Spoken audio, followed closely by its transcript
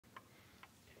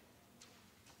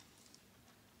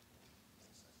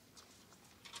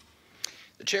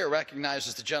chair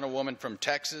recognizes the gentlewoman from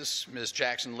Texas, Ms.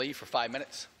 Jackson Lee, for 5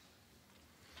 minutes.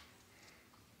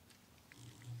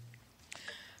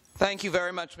 Thank you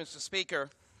very much, Mr. Speaker.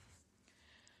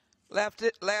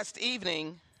 Last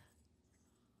evening,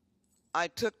 I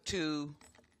took to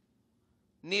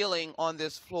kneeling on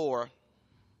this floor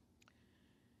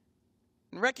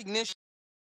in recognition,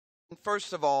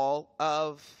 first of all,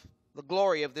 of the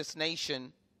glory of this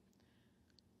nation,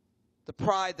 the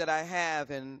pride that I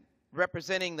have in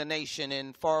representing the nation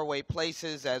in faraway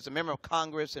places as a member of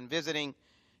Congress and visiting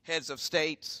heads of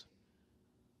states,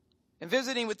 and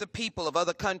visiting with the people of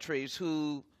other countries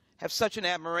who have such an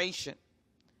admiration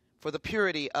for the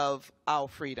purity of our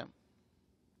freedom.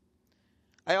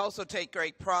 I also take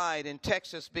great pride in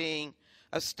Texas being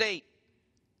a state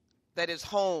that is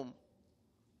home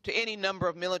to any number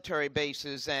of military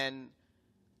bases and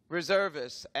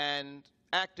reservists and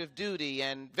active duty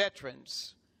and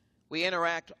veterans. We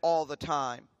interact all the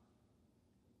time.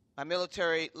 My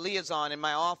military liaison in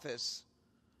my office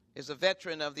is a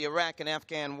veteran of the Iraq and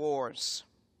Afghan wars.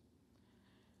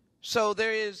 So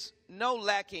there is no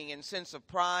lacking in sense of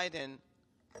pride, and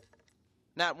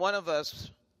not one of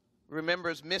us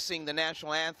remembers missing the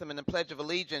national anthem and the Pledge of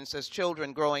Allegiance as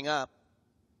children growing up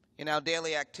in our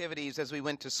daily activities as we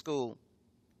went to school.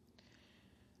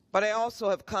 But I also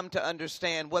have come to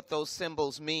understand what those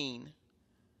symbols mean.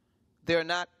 They're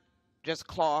not just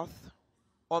cloth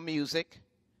or music.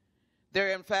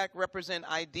 They, in fact, represent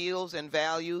ideals and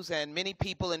values, and many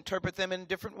people interpret them in a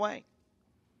different way.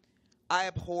 I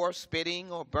abhor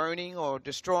spitting or burning or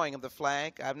destroying of the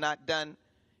flag. I've not done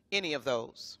any of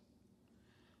those.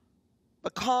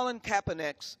 But Colin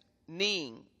Kaepernick's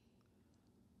kneeing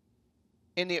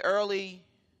in the early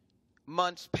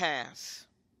months past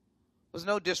was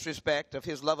no disrespect of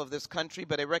his love of this country,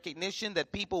 but a recognition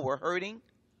that people were hurting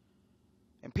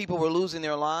and people were losing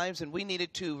their lives, and we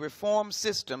needed to reform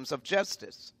systems of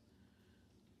justice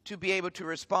to be able to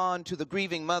respond to the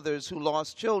grieving mothers who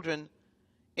lost children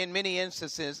in many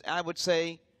instances, I would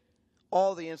say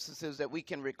all the instances that we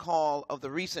can recall of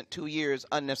the recent 2 years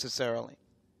unnecessarily.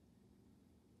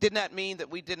 Did not mean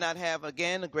that we did not have,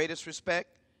 again, the greatest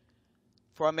respect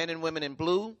for our men and women in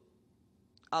blue.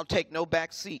 I'll take no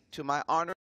back seat to my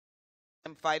honor.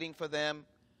 I'm fighting for them,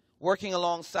 working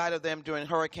alongside of them during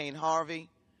Hurricane Harvey,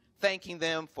 thanking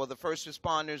them for the first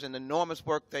responders and the enormous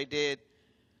work they did,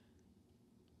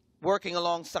 working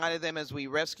alongside of them as we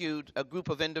rescued a group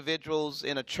of individuals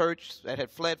in a church that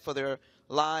had fled for their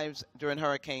lives during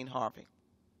Hurricane Harvey.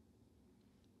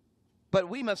 But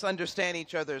we must understand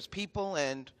each other as people,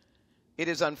 and it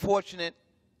is unfortunate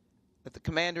that the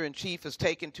Commander-in-Chief has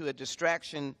taken to a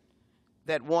distraction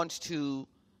that wants to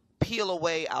peel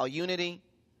away our unity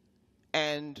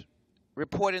and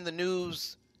report in the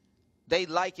news. They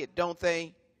like it, don't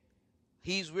they?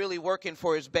 He's really working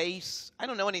for his base. I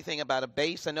don't know anything about a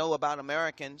base. I know about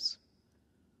Americans.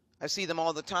 I see them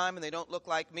all the time, and they don't look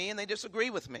like me, and they disagree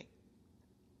with me.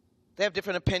 They have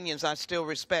different opinions. I still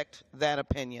respect that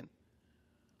opinion.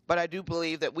 But I do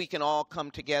believe that we can all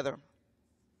come together.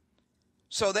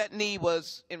 So that knee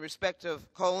was in respect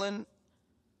of Colin,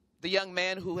 the young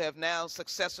man who have now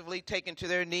successfully taken to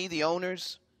their knee, the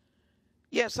owners.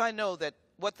 Yes, I know that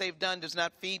what they've done does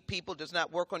not feed people, does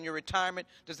not work on your retirement,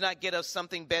 does not get us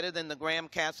something better than the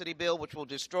Graham-Cassidy bill, which will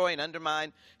destroy and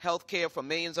undermine health care for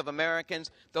millions of Americans,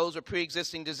 those with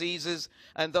pre-existing diseases,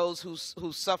 and those who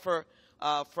suffer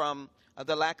from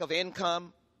the lack of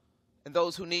income, and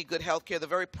those who need good health care. The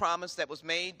very promise that was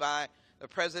made by the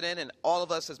President and all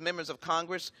of us as members of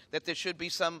Congress that there should be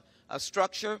some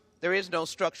structure. There is no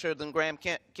structure in the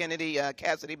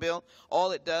Graham-Cassidy bill.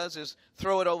 All it does is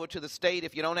throw it over to the state.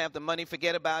 If you don't have the money,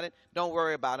 forget about it. Don't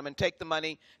worry about them, and take the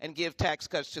money and give tax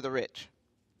cuts to the rich.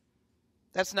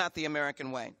 That's not the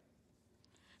American way.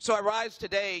 So I rise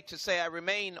today to say I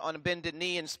remain on a bended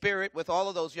knee in spirit with all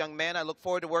of those young men. I look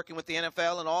forward to working with the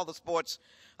NFL and all the sports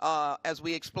as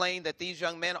we explain that these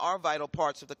young men are vital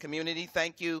parts of the community.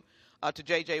 Thank you to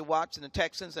J.J. Watts and the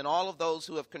Texans and all of those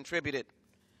who have contributed.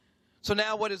 So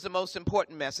now what is the most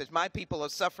important message? My people are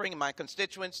suffering, and my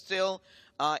constituents still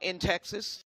in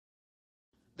Texas.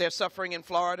 They're suffering in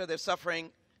Florida. They're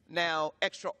suffering now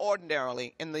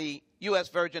extraordinarily in the U.S.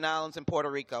 Virgin Islands and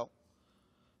Puerto Rico.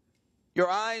 Your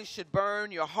eyes should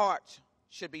burn. Your heart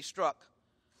should be struck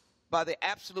by the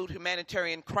absolute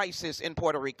humanitarian crisis in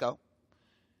Puerto Rico.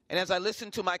 And as I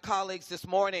listened to my colleagues this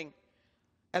morning,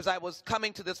 as I was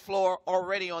coming to this floor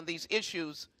already on these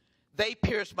issues, they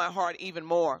pierced my heart even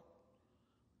more.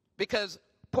 Because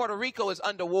Puerto Rico is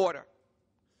underwater.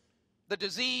 The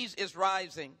disease is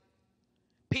rising.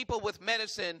 People with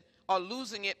medicine are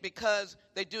losing it because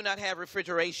they do not have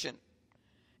refrigeration.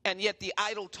 and yet the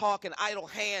idle talk and idle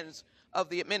hands of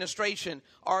the administration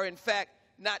are in fact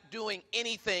not doing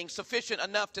anything sufficient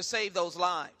enough to save those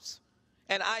lives.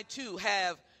 And I too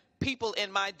have people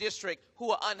in my district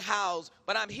who are unhoused,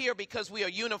 but I'm here because we are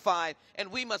unified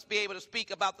and we must be able to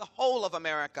speak about the whole of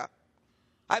America.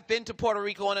 I've been to Puerto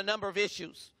Rico on a number of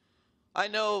issues. I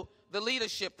know the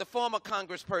leadership, the former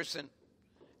congressperson,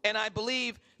 and I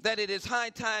believe that it is high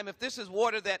time, if this is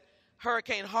water that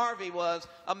Hurricane Harvey was,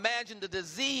 imagine the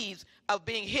disease of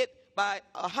being hit by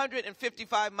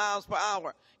 155 miles per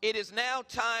hour. It is now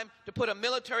time to put a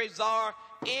military czar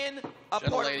in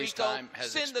Puerto Rico,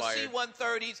 send the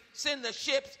C-130s, send the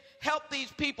ships, help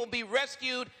these people be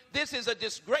rescued. This is a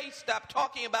disgrace. Stop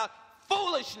talking about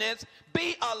foolishness.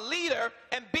 Be a leader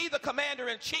and be the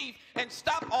commander-in-chief and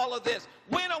stop all of this.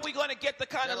 When are we going to get the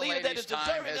kind of leader that is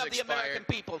deserving of the American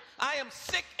people? I am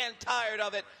sick and tired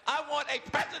of it. I want a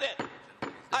president.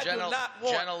 I do not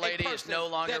want a person is no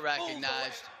longer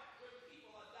recognized.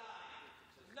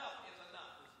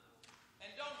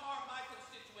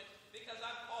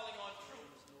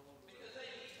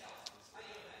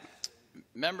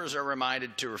 Members are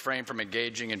reminded to refrain from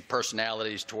engaging in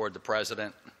personalities toward the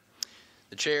president.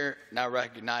 The chair now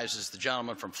recognizes the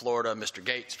gentleman from Florida, Mr.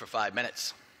 Gaetz, for 5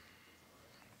 minutes.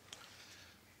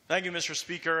 Thank you, Mr.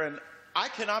 Speaker. And I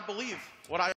cannot believe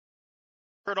what I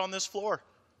heard on this floor.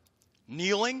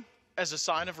 Kneeling as a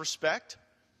sign of respect.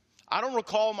 I don't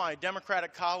recall my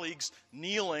Democratic colleagues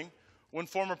kneeling when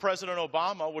former President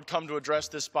Obama would come to address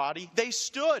this body. They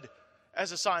stood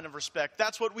as a sign of respect.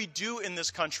 That's what we do in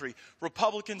this country,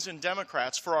 Republicans and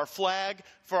Democrats, for our flag,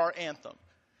 for our anthem.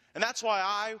 And that's why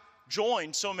I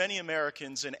joined so many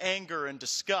Americans in anger and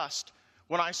disgust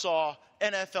when I saw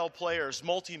NFL players,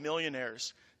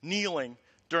 multimillionaires, kneeling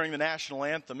during the national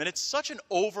anthem. And it's such an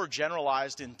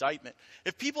overgeneralized indictment.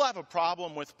 If people have a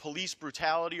problem with police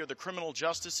brutality or the criminal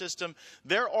justice system,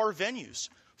 there are venues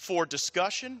for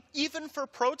discussion, even for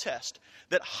protest,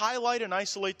 that highlight and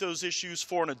isolate those issues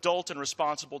for an adult and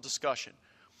responsible discussion.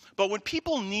 But when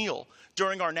people kneel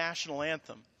during our national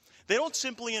anthem, they don't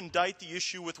simply indict the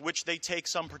issue with which they take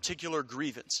some particular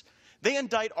grievance. They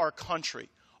indict our country,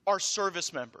 our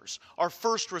service members, our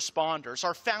first responders,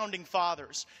 our founding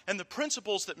fathers, and the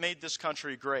principles that made this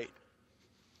country great.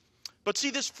 But see,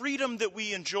 this freedom that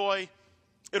we enjoy,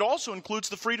 it also includes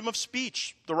the freedom of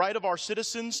speech, the right of our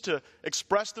citizens to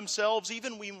express themselves,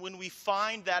 even when we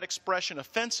find that expression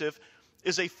offensive,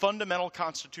 is a fundamental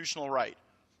constitutional right.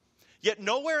 Yet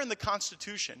nowhere in the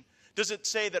Constitution does it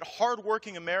say that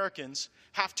hardworking Americans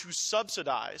have to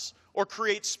subsidize or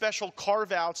create special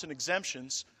carve-outs and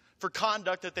exemptions for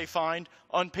conduct that they find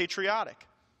unpatriotic.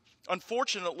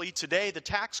 Unfortunately, today the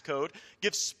tax code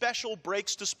gives special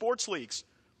breaks to sports leagues.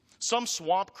 Some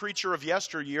swamp creature of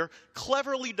yesteryear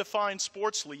cleverly defined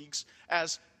sports leagues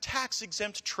as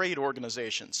tax-exempt trade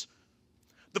organizations.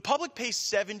 The public pays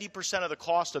 70% of the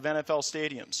cost of NFL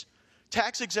stadiums.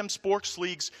 Tax-exempt sports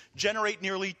leagues generate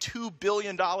nearly $2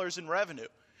 billion in revenue.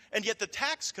 And yet the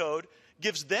tax code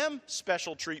gives them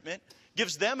special treatment,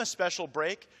 gives them a special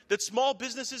break that small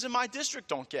businesses in my district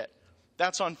don't get.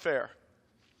 That's unfair.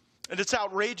 And it's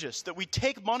outrageous that we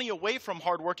take money away from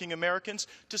hardworking Americans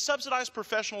to subsidize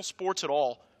professional sports at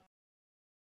all.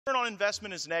 Return on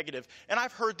investment is negative. And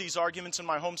I've heard these arguments in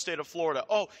my home state of Florida.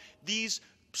 Oh, these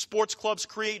sports clubs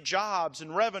create jobs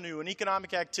and revenue and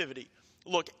economic activity.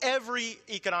 Look, every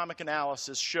economic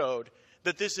analysis showed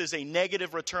that this is a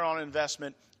negative return on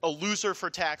investment, a loser for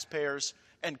taxpayers,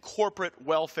 and corporate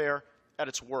welfare at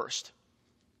its worst.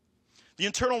 The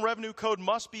Internal Revenue Code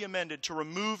must be amended to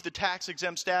remove the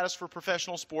tax-exempt status for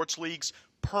professional sports leagues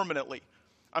permanently.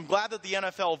 I'm glad that the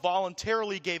NFL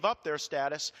voluntarily gave up their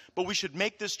status, but we should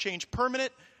make this change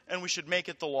permanent and we should make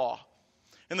it the law.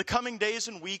 In the coming days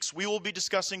and weeks, we will be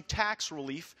discussing tax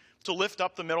relief to lift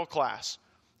up the middle class.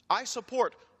 I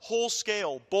support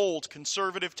whole-scale, bold,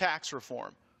 conservative tax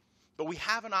reform, but we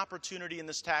have an opportunity in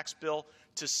this tax bill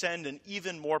to send an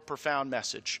even more profound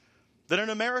message. That in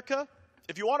America,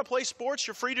 if you want to play sports,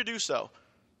 you're free to do so.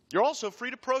 You're also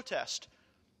free to protest.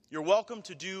 You're welcome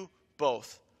to do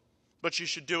both. But you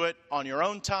should do it on your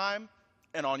own time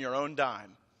and on your own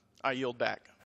dime. I yield back.